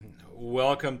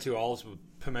Welcome to All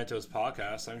Pimentos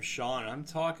podcast. I'm Sean. I'm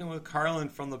talking with Carlin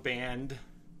from the band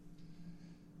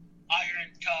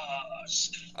Iron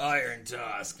Tusk. Iron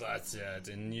Tusk, that's it.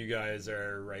 And you guys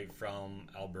are right from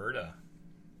Alberta.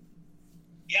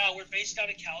 Yeah, we're based out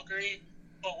of Calgary,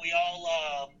 but we all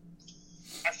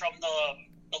are from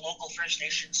the local First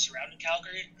Nations surrounding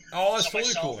Calgary. Oh, that's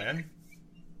totally cool, man.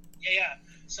 Yeah.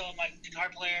 So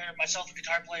myself and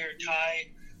guitar player Ty,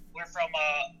 we're from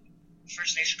a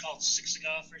First Nation called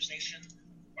Siksika First Nation,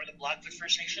 or the Blackfoot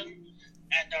First Nation,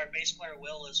 and our bass player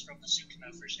Will is from the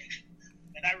Tsuut'ina First Nation.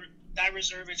 And that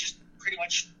reserve is just pretty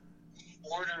much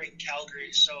bordering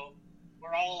Calgary, so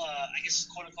we're all, I guess,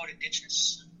 quote-unquote,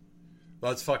 Indigenous.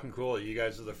 Well, that's fucking cool. You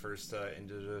guys are the first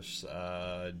Indigenous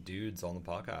dudes on the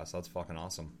podcast. That's fucking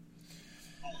awesome.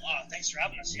 Thanks for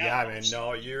having us. Yeah, man.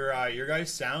 No, your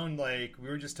guys sound like, we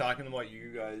were just talking about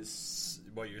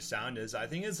what your sound is. I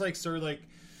think it's like sort of like,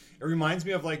 it reminds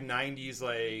me of like 90s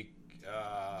like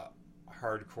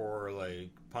hardcore like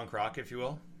punk rock, if you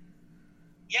will.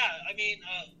 Yeah, I mean,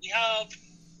 we have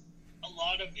a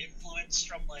lot of influence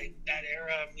from like that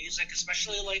era of music,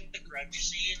 especially like the grunge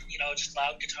scene. You know, just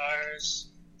loud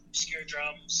guitars, obscure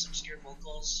drums, obscure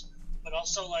vocals, but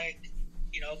also like,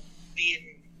 you know,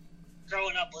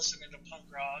 growing up listening to punk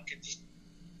rock and just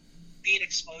being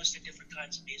exposed to different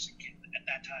kinds of music at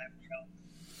that time. You know,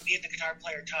 me and the guitar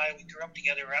player Ty, we grew up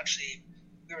together.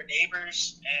 We were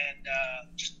neighbors and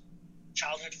just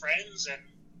childhood friends, and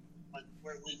like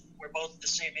we're both the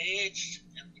same age,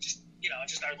 and we just, you know,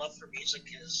 just our love for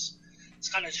music it's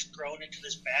kind of just grown into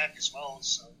this band as well.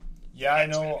 So yeah, I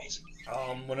know.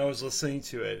 When I was listening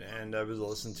to it, and I was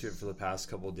listening to it for the past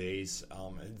couple of days,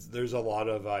 there's a lot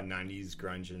of 90s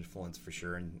grunge influence for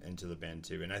sure into the band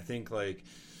too. And I think like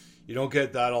you don't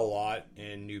get that a lot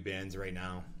in new bands right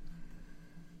now.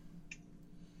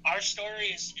 Our story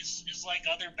is like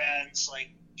other bands.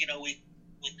 Like, you know, we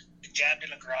jammed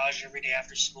in a garage every day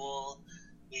after school.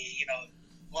 We, you know,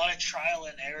 a lot of trial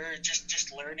and error,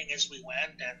 just learning as we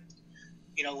went. And,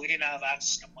 you know, we didn't have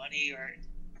access to money or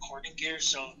recording gear,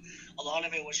 so a lot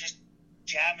of it was just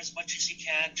jam as much as you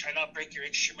can, try not to break your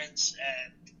instruments.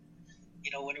 And,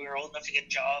 you know, when we were old enough to get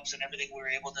jobs and everything, we were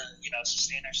able to, you know,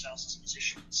 sustain ourselves as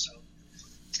musicians. So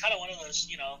it's kind of one of those,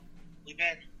 you know, we've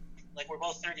been, like, we're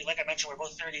both 30, like I mentioned, we're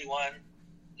both 31. I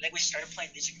think we started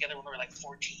playing music together when we were like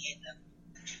 14, and,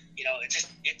 you know, it's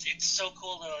so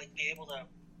cool to like be able to,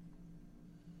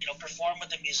 you know, perform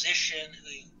with a musician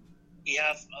who you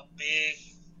have a big,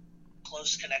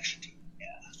 close connection to.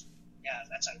 Yeah,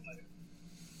 that's how I put it.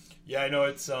 Yeah, I know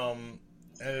it's and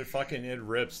it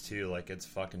rips too. Like, it's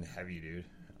fucking heavy, dude.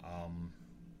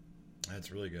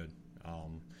 It's really good.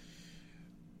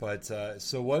 But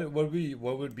so what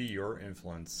would be your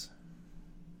influence?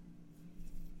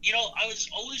 You know, I was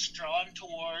always drawn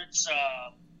towards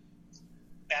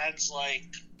bands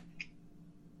like, I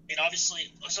mean,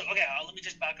 obviously. So okay, let me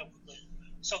just back up quickly.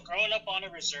 So growing up on a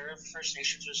reserve, First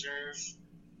Nations reserve,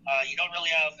 you don't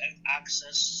really have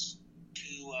access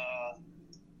to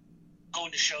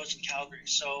going to shows in Calgary.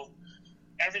 So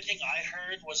everything I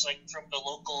heard was like from the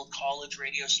local college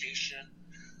radio station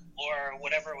or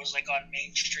whatever it was like on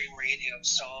mainstream radio.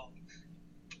 So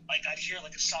like I'd hear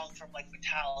like a song from like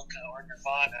Metallica or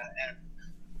Nirvana, and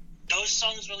those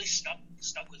songs really stuck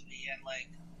with me. And like,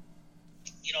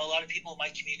 you know, a lot of people in my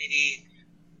community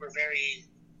were very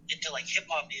into like hip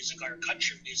hop music or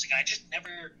country music. I just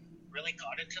never really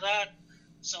got into that.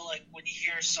 So like when you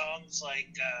hear songs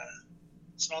like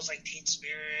Smells Like Teen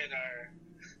Spirit or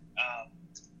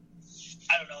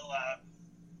I don't know,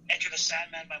 Enter the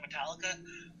Sandman by Metallica,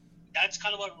 that's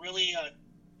kind of what really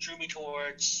drew me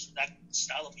towards that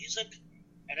style of music.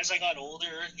 And as I got older,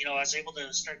 you know, I was able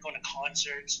to start going to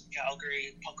concerts in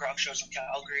Calgary, punk rock shows in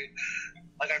Calgary.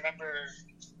 Like I remember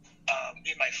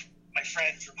me and my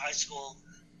friend from high school,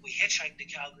 we hitchhiked to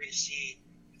Calgary to see,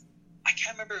 I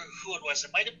can't remember who it was.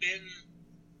 It might have been,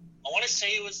 I want to say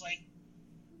it was like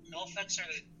NoFX or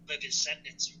the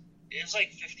Descendants. It was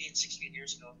like 15, 16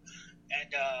 years ago.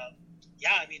 And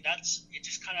yeah, I mean, it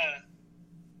just kind of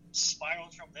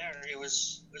spiraled from there. It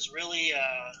was really,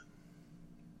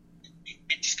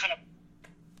 it just kind of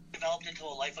developed into a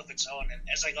life of its own. And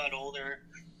as I got older,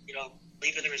 you know,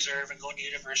 leaving the reserve and going to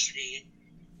university,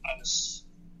 I was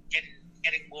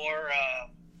getting more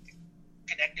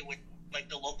connected with like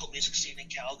the local music scene in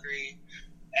Calgary,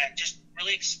 and just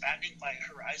really expanding my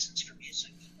horizons for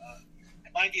music.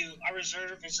 And mind you, our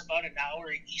reserve is about an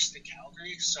hour east of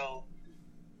Calgary, so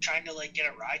trying to like get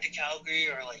a ride to Calgary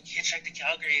or like hitchhike to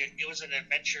Calgary, it was an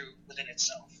adventure within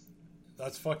itself.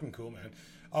 That's fucking cool, man.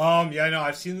 Yeah, I know.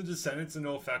 I've seen the Descendants and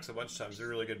NoFX a bunch of times. They're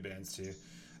really good bands too.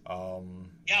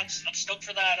 Yeah, I'm stoked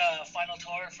for that final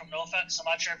tour from NoFX. I'm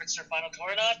not sure if it's their final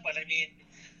tour or not, but I mean,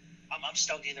 I'm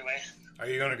stoked either way. Are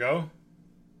you gonna go?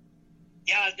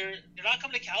 Yeah, they're not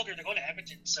coming to Calgary. They're going to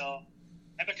Edmonton. So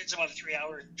Edmonton's about a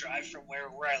 3-hour drive from where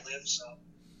I live. So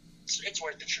it's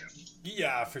worth the trip.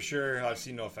 Yeah, for sure. I've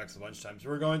seen NoFX a bunch of times.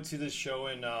 We're going to this show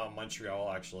in Montreal,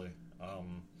 actually.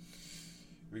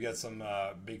 We got some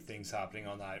big things happening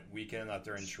on that weekend that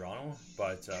they're in Toronto,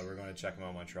 but we're going to check them out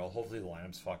in Montreal. Hopefully the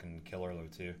lineup's fucking killer, though,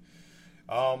 too.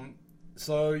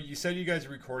 So you said you guys are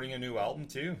recording a new album,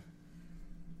 too?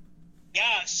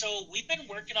 Yeah, so we've been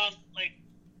working on, like,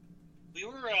 we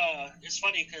were, it's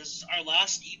funny because our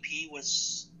last EP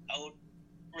was out,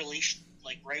 released,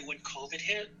 like, right when COVID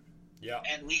hit. Yeah.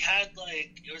 And we had,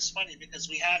 like, it was funny because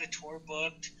we had a tour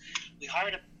booked. We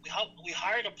hired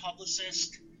a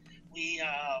publicist. We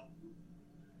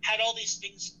had all these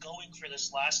things going for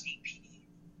this last EP.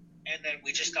 And then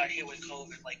we just got hit with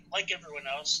COVID, like everyone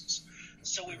else.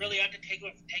 So we really had to take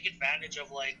advantage of,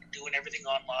 like, doing everything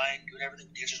online, doing everything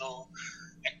digital.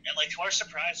 And like, to our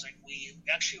surprise, like, we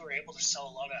actually were able to sell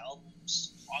a lot of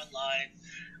albums online.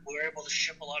 We were able to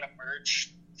ship a lot of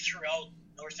merch throughout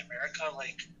North America.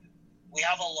 Like, we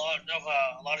have a lot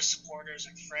of supporters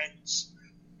and friends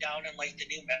down in, like, the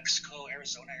New Mexico,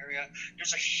 Arizona area.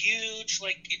 There's a huge,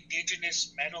 like,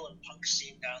 indigenous metal and punk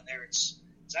scene down there. It's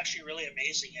actually really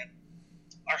amazing, and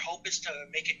our hope is to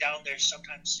make it down there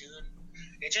sometime soon.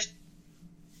 It just,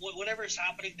 whatever is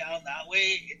happening down that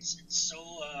way, it's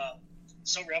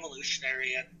so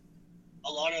revolutionary, and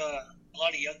a lot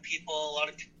of young people, a lot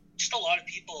of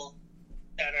people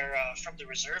that are from the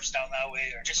reserves down that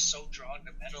way are just so drawn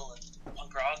to metal and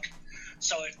punk rock.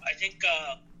 So I think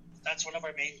that's one of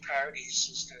our main priorities,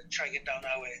 is to try to get down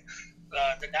that way.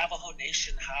 The Navajo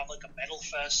Nation have, like, a metal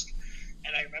fest,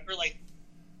 and I remember, like,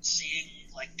 seeing,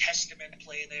 like, Testament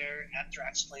play there,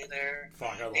 Anthrax play there.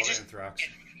 Fuck, I love Anthrax.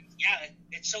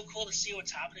 It's so cool to see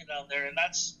what's happening down there, and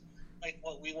that's, like,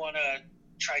 what we want to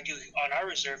try to do on our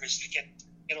reserve, is to get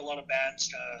a lot of bands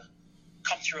to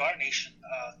come through our nation.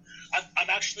 I'm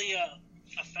actually a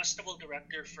festival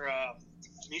director for a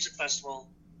music festival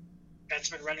that's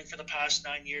been running for the past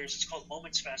 9 years. It's called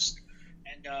Moments Fest,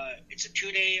 and it's a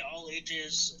 2-day all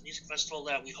ages music festival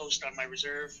that we host on my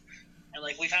reserve. And,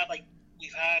 like, we've had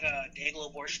Dayglow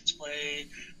Abortions play.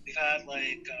 We've had,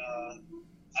 like,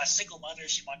 Single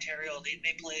Mothers from Ontario. They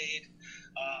played.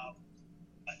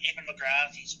 Eamon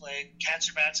McGrath, he's played.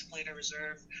 Cancer Bats have played at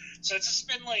reserve. So it's just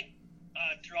been, like,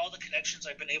 through all the connections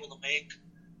I've been able to make,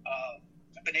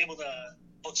 I've been able to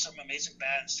book some amazing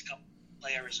bands to come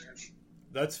play at reserve.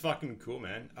 That's fucking cool,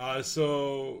 man.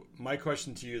 So my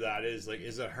question to you that is, like,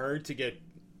 is it hard to get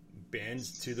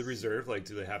bands to the reserve? Like,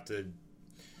 do they have to,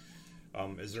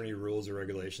 is there any rules or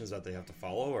regulations that they have to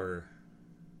follow, or?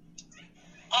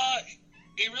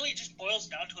 It really just boils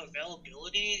down to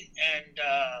availability and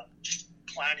just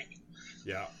planning.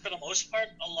 Yeah. For the most part,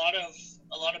 a lot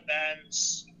of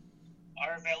bands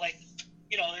are like,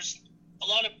 you know, there's a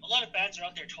lot of bands are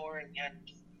out there touring, and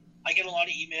I get a lot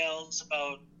of emails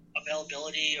about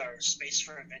availability or space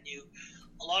for a venue.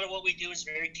 A lot of what we do is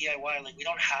very DIY. Like, we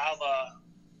don't have a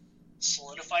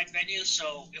solidified venue,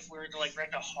 so if we're to, like,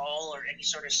 rent a hall or any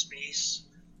sort of space,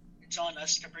 it's on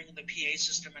us to bring in the PA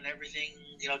system and everything,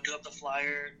 you know, do up the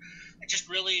flyer and just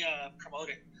really promote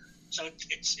it. So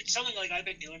it's something, like, I've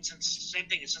been doing since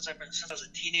I was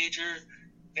a teenager.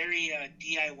 Very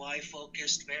DIY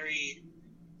focused, very,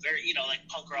 you know, like,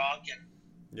 punk rock, and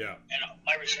yeah. And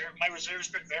my reserve's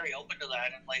been very open to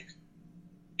that, and, like,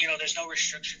 you know, there's no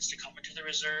restrictions to come into the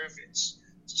reserve. It's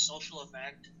a social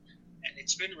event, and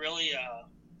it's been really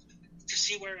to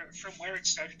see from where it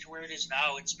started to where it is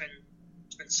now. It's been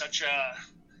such a,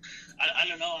 I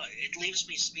don't know. It leaves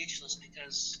me speechless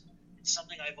because it's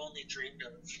something I've only dreamed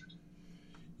of.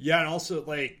 Yeah, and also,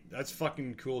 like, that's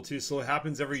fucking cool too. So it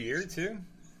happens every year too,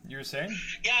 you were saying?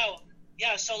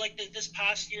 Yeah. So, like, this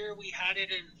past year we had it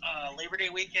in Labor Day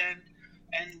weekend,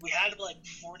 and we had, like,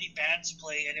 40 bands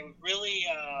play, and it really,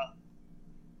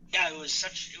 it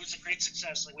was a great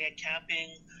success. Like, we had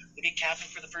camping. We did camping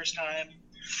for the first time.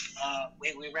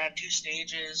 We ran 2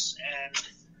 stages, and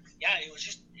yeah, it was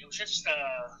just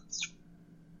a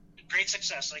great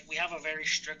success. Like, we have a very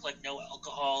strict, like, no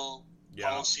alcohol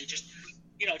policy. Just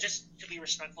to be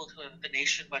respectful to the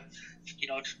nation, but, you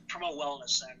know, to promote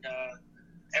wellness. And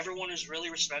everyone was really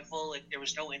respectful. Like, there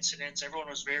was no incidents. Everyone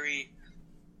was very,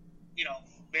 you know,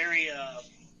 very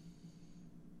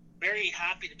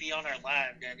happy to be on our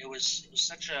land. And it was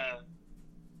such a,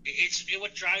 it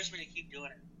what drives me to keep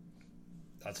doing it.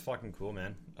 That's fucking cool,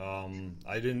 man.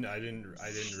 I didn't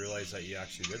realize that you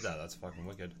actually did that. That's fucking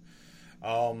wicked.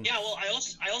 Yeah, well,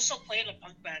 I also play in a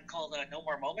punk band called No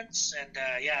More Moments, and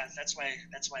yeah, that's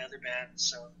my other band.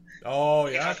 So Oh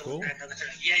we can yeah, talk about cool. that another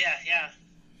time. Yeah.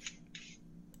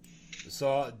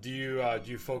 So do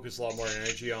you focus a lot more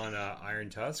energy on Iron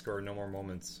Tusk or No More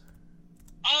Moments?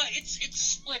 It's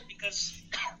split because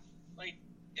like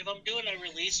if I'm doing a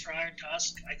release for Iron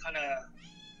Tusk, I kind of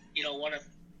want to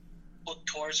book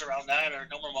tours around that, or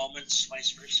No More Moments,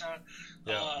 vice versa.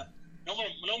 Yeah. No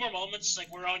more moments.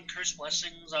 Like we're on Curse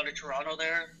Blessings out of Toronto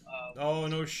there. Oh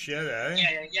no shit,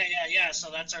 eh? Yeah.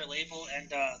 So that's our label,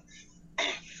 and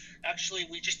actually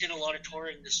we just did a lot of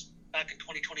touring this back in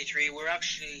 2023. We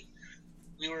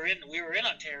were in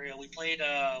Ontario. We played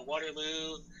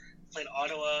Waterloo, played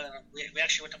Ottawa, and we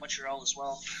actually went to Montreal as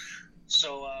well.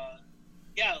 So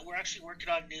yeah, we're actually working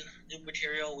on new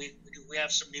material. We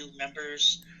have some new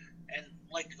members, and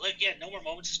like yeah, No More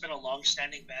Moments has been a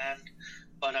long-standing band,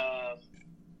 but I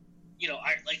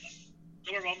like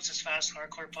No More Moments is fast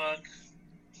hardcore punk.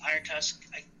 Iron Tusk,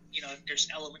 there's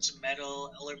elements of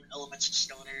metal, elements of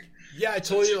stoner. Yeah, I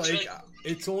So told it's, you, it's like, really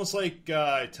it's almost like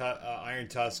Iron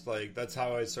Tusk. Like, that's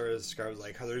how I sort of describe it.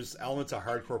 Like, how there's elements of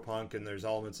hardcore punk and there's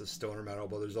elements of stoner metal,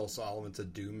 but there's also elements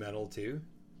of doom metal too,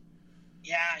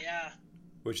 yeah.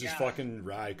 which is Yeah. fucking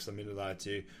rad because I'm into that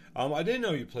too. I didn't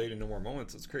know you played in No More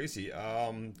Moments. It's crazy.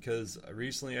 Because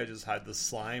recently I just had the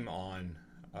Slime on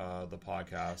the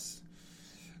podcast,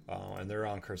 and they're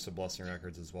on Curse of Blessing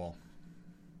Records as well.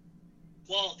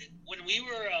 Well, when we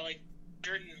were like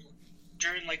during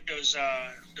like those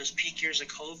peak years of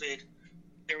COVID,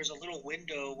 there was a little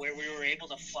window where we were able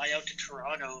to fly out to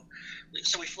Toronto.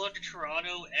 So we flew out to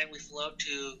Toronto, and we flew out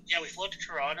to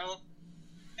Toronto,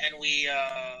 and we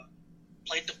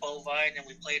played the Bovine, and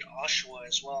we played Oshawa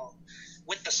as well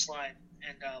with the Slime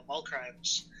and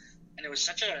Mulcrimes, and it was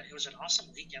an awesome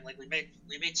weekend. Like we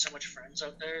made so much friends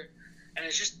out there, and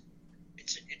it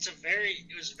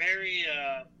was very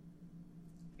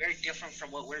very different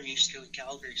from what we're used to in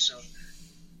Calgary. So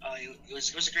it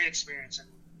was a great experience, and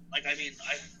like I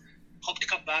hope to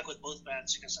come back with both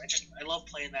bands because I love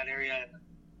playing that area, and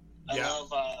Yeah.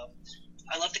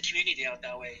 I love the community out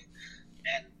that way.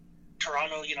 And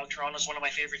Toronto, Toronto's one of my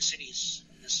favorite cities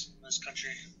in this country.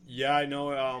 Yeah, I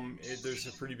know. There's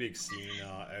a pretty big scene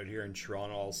out here in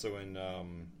Toronto, also in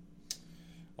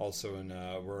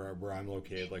where I'm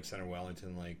located, like Center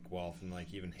Wellington, like Guelph, and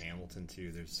like even Hamilton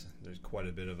too. There's quite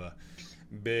a bit of a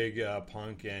big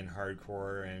punk and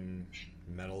hardcore and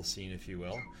metal scene, if you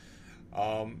will.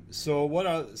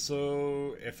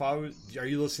 So if I was, are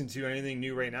you listening to anything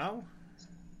new right now?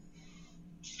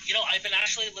 I've been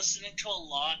actually listening to a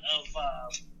lot of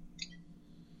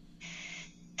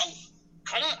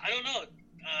kind of, I don't know,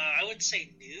 I wouldn't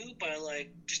say new, but I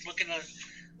like just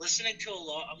listening to a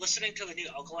lot. I'm listening to the new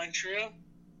Alkaline Trio.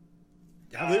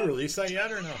 Have they released that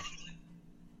yet or no?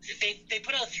 They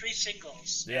put out 3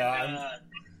 singles. Yeah, and,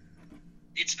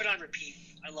 it's been on repeat.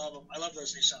 I love them. I love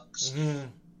those new songs. Mm-hmm.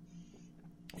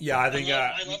 Yeah, I think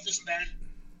I love this band.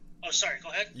 Oh, sorry. Go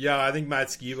ahead. yeah, I think Matt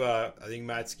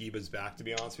Skiba's back, to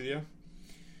be honest with you.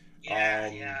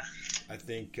 Yeah. I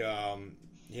think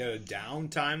he had a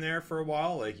downtime there for a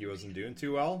while, like he wasn't doing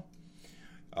too well.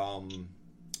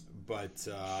 But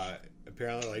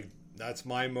apparently, like, that's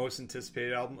my most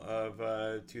anticipated album of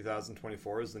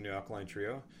 2024 is the new Alkaline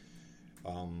Trio.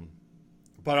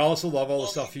 But I also love all the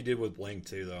stuff he did with Blink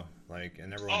too, though. Like,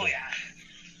 and everyone. Oh yeah.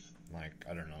 Like,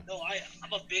 I don't know. No,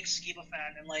 I'm a big Skiba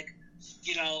fan, and like,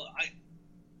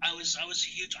 I was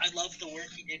huge. I love the work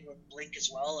he did with Blink as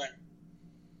well, and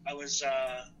I was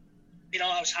I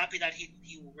was happy that he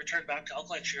returned back to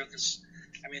Alkaline Trio because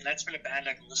that's been a band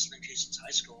I've been listening to since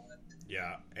high school. And,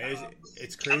 yeah,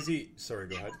 it's crazy. Sorry,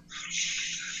 go ahead.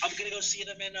 I'm gonna go see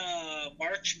them in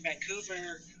March in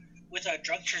Vancouver with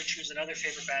Drug Church, who's another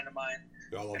favorite band of mine.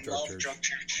 I love Drug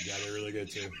Church. Yeah, they're really good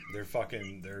too. They're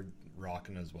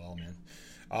rocking as well, man.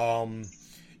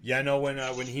 Yeah, no, when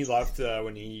he left,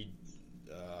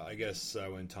 I guess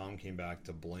when Tom came back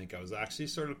to Blink, I was actually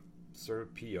sort of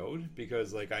PO'd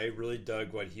because like I really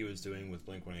dug what he was doing with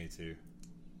Blink 182.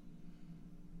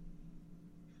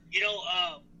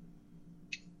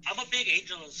 I'm a big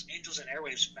Angels and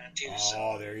Airwaves fan too.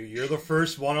 Oh, there you're the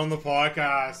first one on the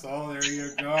podcast. Oh, there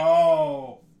you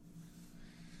go.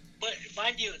 But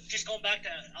mind you, just going back to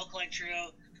Alkaline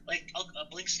Trio, like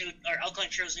Alkaline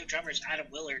Trio's new drummer is Adam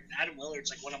Willard. Adam Willard's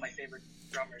like one of my favorite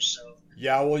drummers. So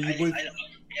yeah, well,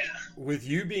 with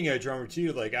you being a drummer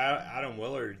too, like Adam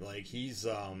Willard, like he's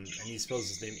and he spells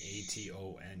his name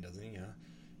Aton, doesn't he? Yeah.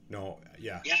 No.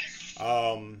 Yeah. Yeah.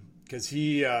 Because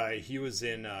he was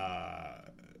in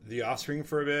The Offspring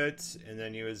for a bit, and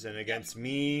then he was in Against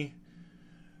Me.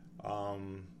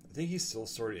 I think he still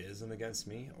sort of is in Against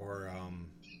Me, or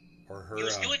her.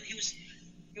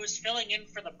 He was filling in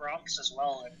for the Bronx as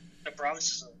well, and the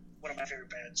Bronx is one of my favorite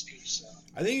bands too. So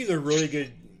I think he's a really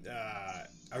good,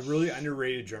 a really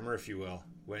underrated drummer, if you will,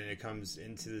 when it comes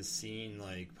into the scene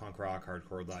like punk rock,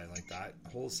 hardcore, like that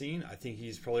whole scene. I think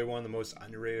he's probably one of the most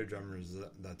underrated drummers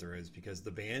that there is, because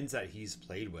the bands that he's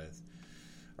played with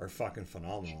are fucking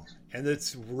phenomenal. And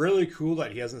it's really cool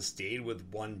that he hasn't stayed with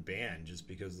one band just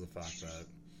because of the fact that,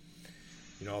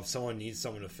 you know, if someone needs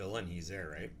someone to fill in, he's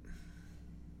there, right?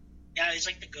 Yeah, he's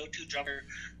like the go-to drummer.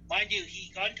 Mind you,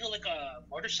 he got into like a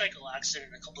motorcycle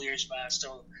accident a couple years back,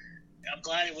 so I'm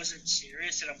glad it wasn't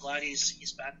serious, and I'm glad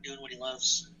he's back doing what he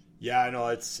loves. Yeah, I know.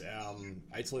 It's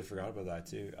I totally forgot about that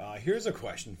too. Here's a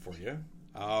question for you.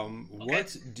 Okay.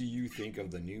 What do you think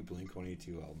of the new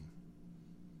Blink-182 album?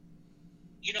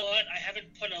 You know what? I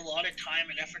haven't put a lot of time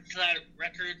and effort to that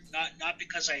record. Not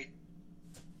because I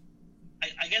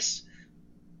guess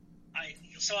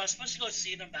so I was supposed to go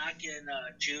see them back in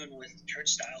June with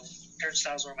Turnstile.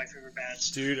 Turnstile's one of my favorite bands.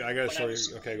 Dude, I gotta show you.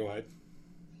 Okay, go ahead.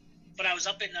 But I was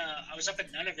up in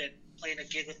Nunavut playing a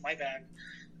gig with my band.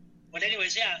 But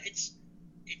anyways, yeah,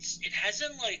 it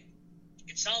hasn't like,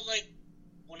 it's not like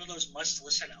one of those must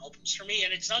listen albums for me,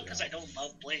 and it's not because I don't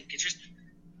love Blink. It's just,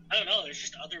 I don't know. There's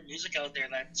just other music out there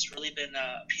that's really been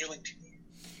appealing to me.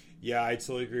 Yeah, I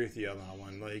totally agree with you on that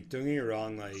one. Like, don't get me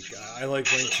wrong. Like, I like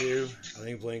Blink too. I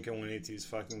think Blink and 182 is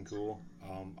fucking cool.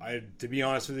 To be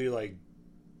honest with you, like,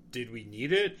 did we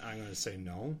need it? I'm gonna say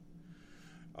no.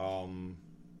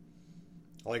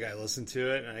 Like, I listened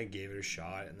to it and I gave it a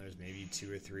shot, and there's maybe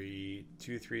two or three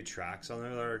tracks on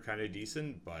there that are kind of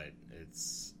decent, but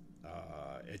it's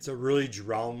a really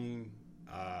drum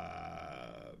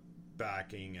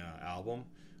backing album,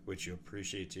 which you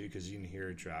appreciate too, because you can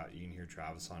hear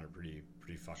Travis on it pretty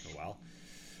fucking well.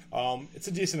 It's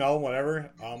a decent album,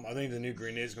 whatever. I think the new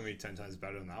Green Day is going to be 10 times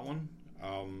better than that one.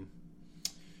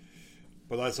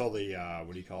 But that's all the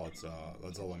what do you call it?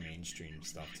 That's all the mainstream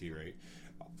stuff too, right?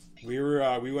 We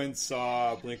went and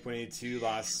saw Blink-182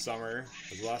 last summer.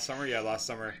 Was it last summer? Yeah, last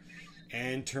summer.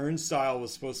 And Turnstile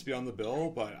was supposed to be on the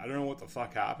bill, but I don't know what the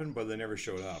fuck happened, but they never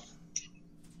showed up.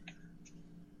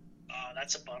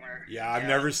 That's a bummer. Yeah, I've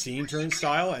never seen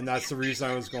Turnstile, and that's the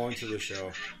reason I was going to the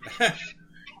show.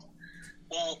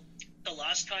 Well, the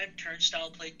last time Turnstile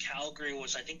played Calgary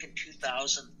was, I think, in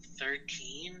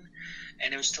 2013,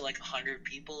 and it was to like 100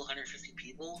 people, 150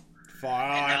 people. Fuck,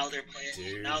 and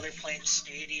now they're playing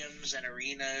stadiums and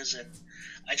arenas, and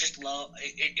I just love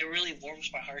it. It really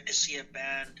warms my heart to see a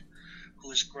band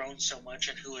who has grown so much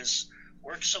and who has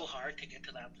worked so hard to get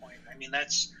to that point. I mean,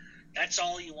 that's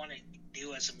all you want to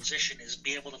do as a musician, is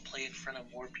be able to play in front of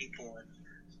more people and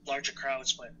larger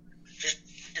crowds, but just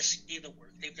to see the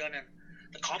work they've done, and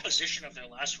the composition of their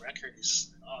last record is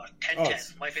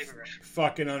 10/10, my favorite record.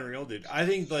 Fucking unreal, dude. I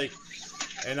think, like,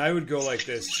 and I would go like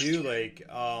this too, like,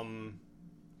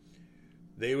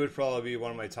 they would probably be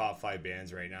one of my top 5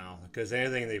 bands right now, because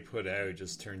anything they put out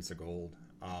just turns to gold.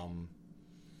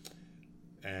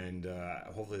 And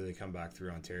hopefully they come back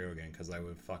through Ontario again, because I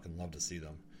would fucking love to see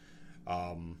them.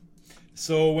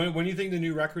 So when do you think the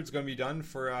new record's going to be done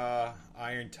for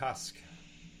Iron Tusk?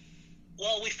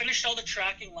 Well, we finished all the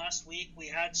tracking last week. We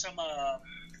had some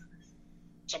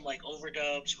like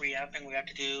overdubs, reamping we have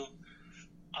to do.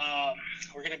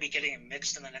 We're going to be getting it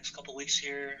mixed in the next couple weeks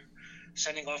here,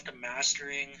 sending off to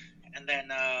mastering, and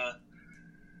then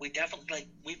we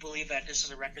believe that this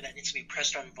is a record that needs to be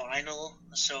pressed on vinyl.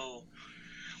 So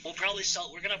we're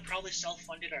going to probably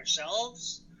self-fund it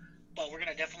ourselves. But we're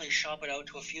going to definitely shop it out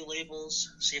to a few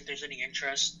labels, see if there's any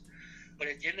interest. But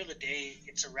at the end of the day,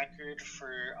 it's a record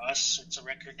for us. It's a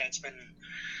record that's been,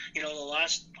 you know, the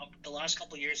last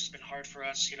couple of years has been hard for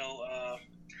us. You know,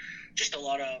 just a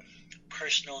lot of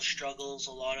personal struggles,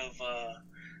 a lot of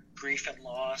grief and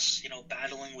loss. You know,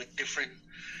 battling with different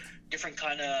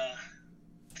kind of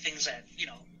things that, you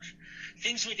know,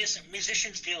 things we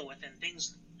musicians deal with, and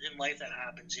things in life that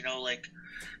happens. You know, like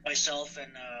myself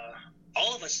and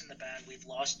all of us in the band, we've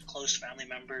lost close family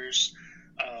members.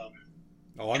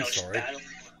 I'm sorry.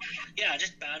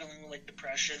 Just battling with like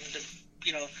depression.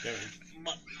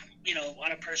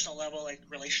 On a personal level, like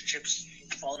relationships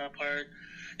falling apart.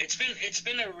 It's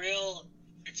been a real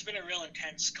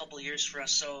intense couple of years for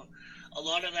us. So a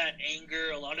lot of that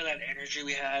anger, a lot of that energy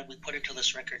we put into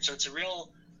this record. So it's a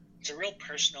real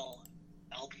personal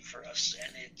album for us,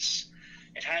 and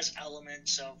it has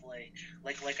elements of like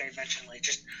I mentioned, like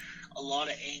just a lot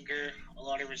of anger, a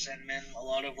lot of resentment, a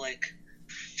lot of like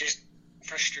just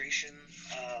frustration.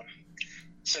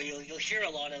 So you'll hear a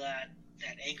lot of that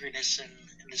angerness in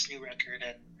this new record,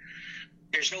 and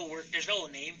There's no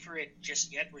name for it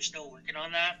just yet. We're still working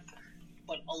on that.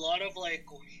 But a lot of like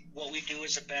what we do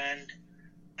as a band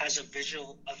has a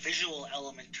visual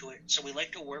element to it. So we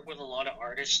like to work with a lot of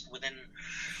artists within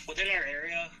our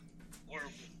area, or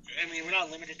I mean, we're not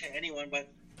limited to anyone,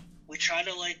 but we try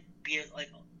to like be like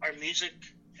our music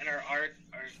and our art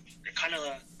are kind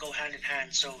of go hand in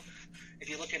hand. So if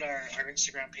you look at our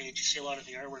Instagram page, you see a lot of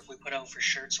the artwork we put out for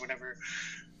shirts or whatever.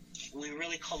 We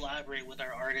really collaborate with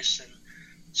our artists, and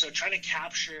so trying to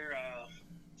capture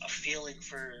a feeling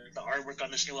for the artwork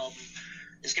on this new album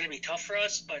is going to be tough for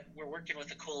us, but we're working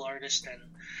with a cool artist, and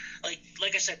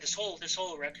like I said, this whole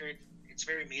record, it's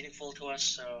very meaningful to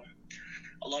us.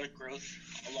 A lot of growth,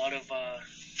 a lot of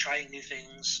trying new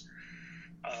things.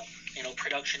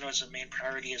 Production was a main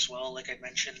priority as well, like I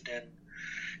mentioned, and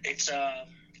it's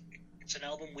an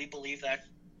album we believe that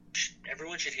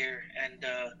everyone should hear, and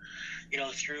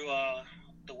through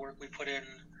the work we put in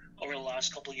over the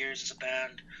last couple of years as a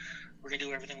band, we're gonna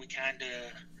do everything we can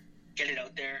to get it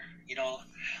out there.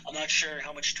 I'm not sure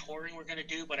how much touring we're gonna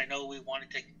do, but I know we wanted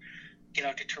to get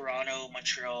out to Toronto,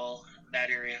 Montreal, that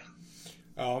area.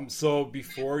 So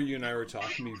before you and I were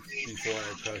talking, before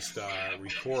I pressed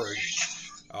record,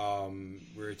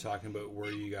 we were talking about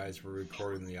where you guys were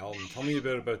recording the album. Tell me a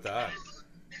bit about that.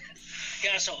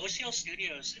 Yeah, so OCL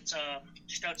Studios, it's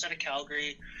just outside of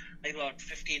Calgary, maybe about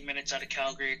 15 minutes out of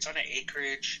Calgary. It's on an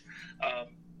acreage.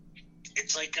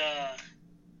 It's like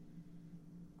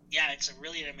it's a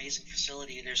really amazing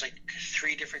facility. There's like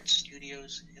 3 different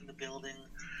studios in the building.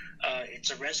 It's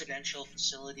a residential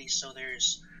facility, so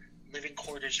there's living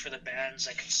quarters for the bands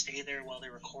that can stay there while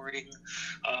they're recording.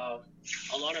 A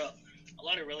lot of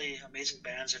really amazing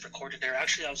bands have recorded there.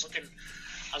 Actually, I was looking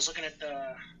at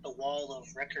the wall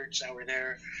of records that were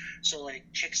there. So like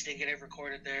Chicks Dig It have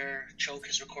recorded there. Choke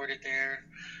has recorded there.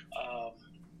 A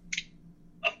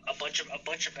bunch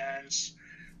of bands.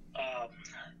 A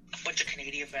bunch of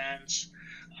Canadian bands.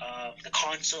 The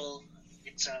console.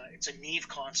 It's a Neve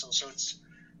console, so it's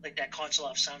like that console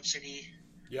off Sound City.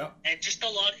 Yeah. And just a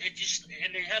lot.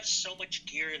 And they have so much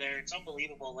gear there. It's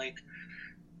unbelievable. Like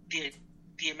the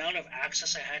amount of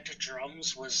access I had to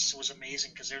drums was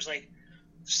amazing, because there's like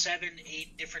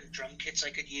 7-8 different drum kits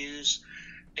I could use.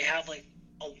 They have like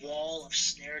a wall of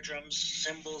snare drums,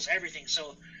 cymbals, everything.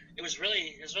 So it was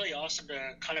really awesome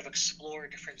to kind of explore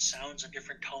different sounds and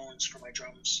different tones for my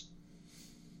drums.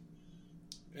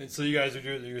 And so you guys are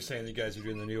doing. You're saying you guys are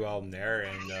doing the new album there,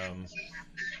 and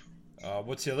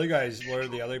what are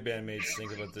the other bandmates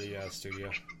think about the studio?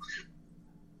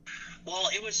 Well,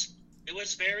 it was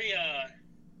very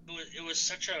it was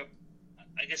such a,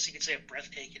 I guess you could say, a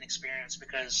breathtaking experience,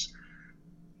 because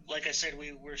like I said,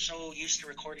 we were so used to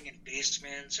recording in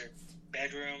basements or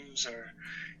bedrooms or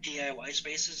DIY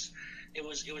spaces. It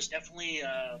was definitely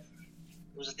a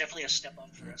step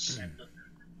up for us, and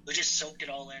we just soaked it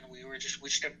all in. We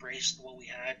just embraced what we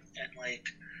had, and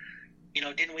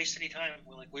didn't waste any time.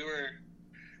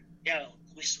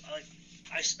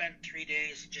 I spent 3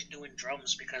 days just doing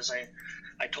drums, because I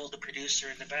told the producer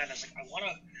in the band, I was like,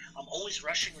 I'm always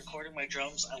rushing recording my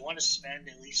drums. I want to spend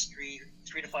at least 3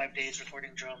 to 5 days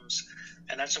recording drums.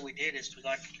 And that's what we did, is we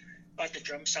got the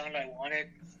drum sound I wanted,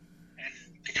 and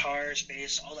guitars,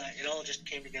 bass, all that. It all just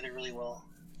came together really well.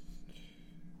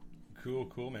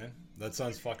 Cool, man. That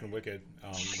sounds fucking wicked.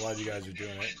 I'm glad you guys are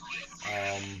doing it.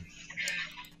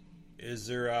 Is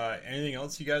there anything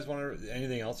else you want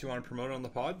to promote on the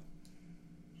pod?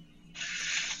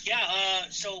 Yeah,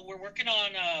 so we're working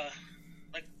on,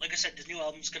 like I said, the new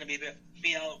album's going to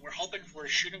be out. We're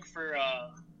shooting for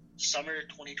summer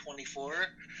 2024.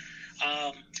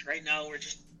 Right now we're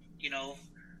just,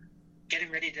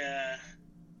 getting ready to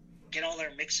get all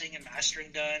our mixing and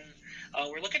mastering done.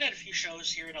 We're looking at a few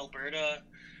shows here in Alberta.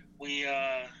 We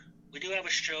do have a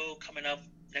show coming up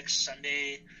next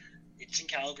Sunday. It's in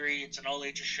Calgary. It's an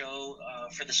all-ages show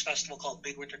for this festival called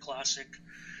Big Winter Classic.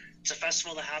 It's a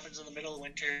festival that happens in the middle of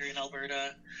winter in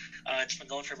Alberta. It's been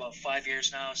going for about 5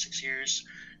 years now, 6 years,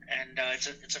 and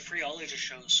it's a free all-ages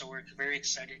show. So we're very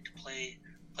excited to play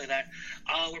that.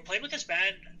 We're playing with this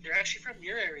band. They're actually from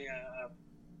your area.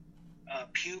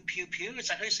 Pew Pew Pew. Is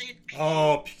that how you say it?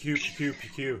 Pew Pew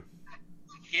Pew.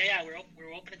 Yeah, we're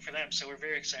opening for them, so we're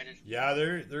very excited. Yeah,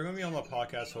 they're going to be on the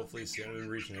podcast hopefully soon. We're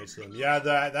reaching out to them. Yeah,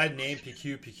 that name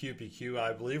PQ,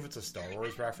 I believe it's a Star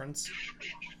Wars reference.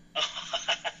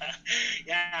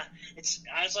 Yeah,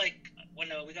 I was like, when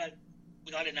we got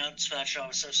announced for that show, I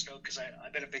was so stoked, because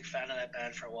I've been a big fan of that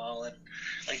band for a while, and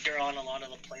like they're on a lot of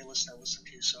the playlists I listen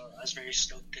to, so I was very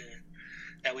stoked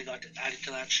that we got added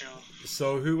to that show.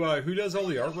 So who does all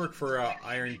the artwork for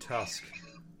Iron Tusk?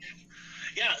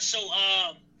 Yeah, so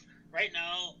right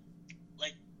now,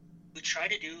 like we try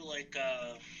to do like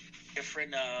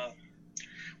different.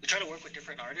 We try to work with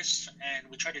different artists, and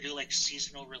we try to do like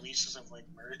seasonal releases of like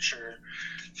merch or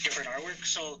different artwork.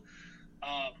 So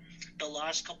the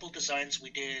last couple designs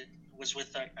we did was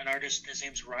with an artist. His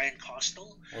name's Ryan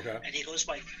Costel, Okay. and he goes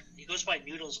by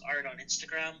Noodles Art on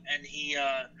Instagram, and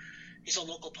he's a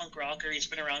local punk rocker. He's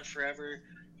been around forever.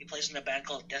 He plays in a band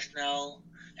called Death Knell,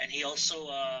 and he also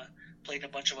played in a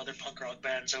bunch of other punk rock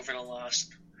bands over the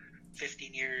last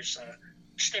 15 years.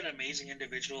 Just an amazing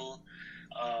individual.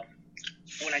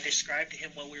 When I described to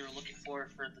him what we were looking for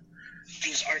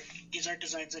these art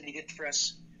designs that he did for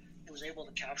us, he was able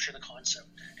to capture the concept.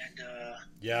 And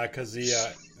yeah, because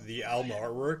the album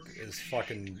artwork is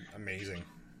fucking amazing.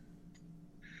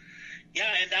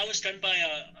 yeah, and that was done by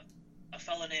a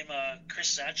fella named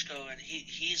Chris Zachko, and he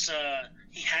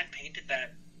hand painted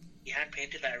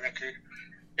that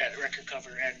record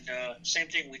cover. And same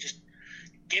thing, we just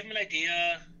gave him an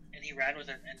idea, and he ran with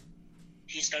it. And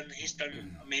he's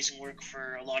done amazing work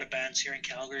for a lot of bands here in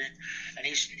Calgary, and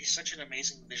he's such an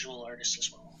amazing visual artist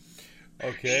as well.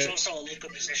 Okay. He's also a local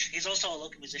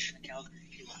musician in Calgary.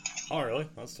 Oh, really?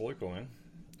 That's totally cool, man.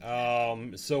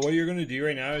 So what you're going to do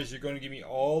right now is you're going to give me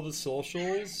all the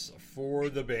socials for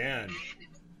the band.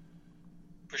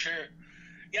 For sure.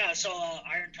 Yeah, so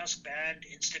Iron Tusk Band,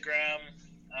 Instagram,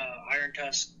 Iron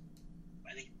Tusk,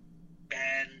 I think,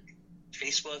 Band,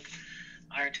 Facebook,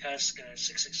 Iron Tusk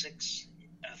 666,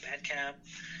 Bandcamp,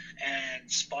 and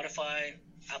Spotify,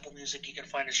 Apple Music. You can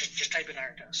find us. Just type in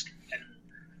Iron Tusk, and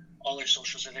all our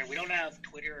socials are there. We don't have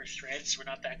Twitter or Threads. We're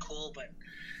not that cool, but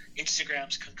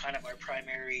Instagram's kind of our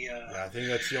primary. Yeah, I think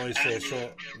that's the only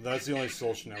social. That's the only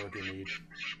social network you need.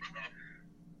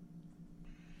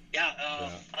 Yeah.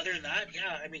 Other than that,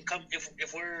 yeah. I mean,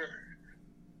 if we're,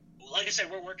 like I said,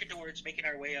 we're working towards making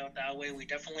our way out that way. We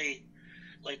definitely,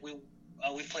 like we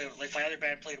played, like my other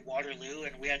band played Waterloo,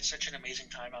 and we had such an amazing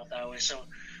time out that way. So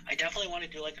I definitely want to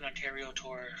do like an Ontario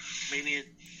tour, maybe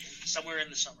somewhere in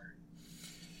the summer.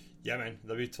 Yeah, man,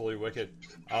 that'd be totally wicked.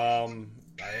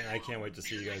 I can't wait to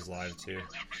see you guys live too.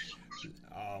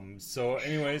 So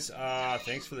anyways,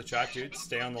 thanks for the chat, dude.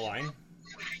 Stay on the line.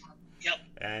 Yep.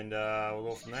 And we'll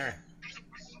go from there.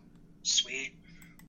 Sweet.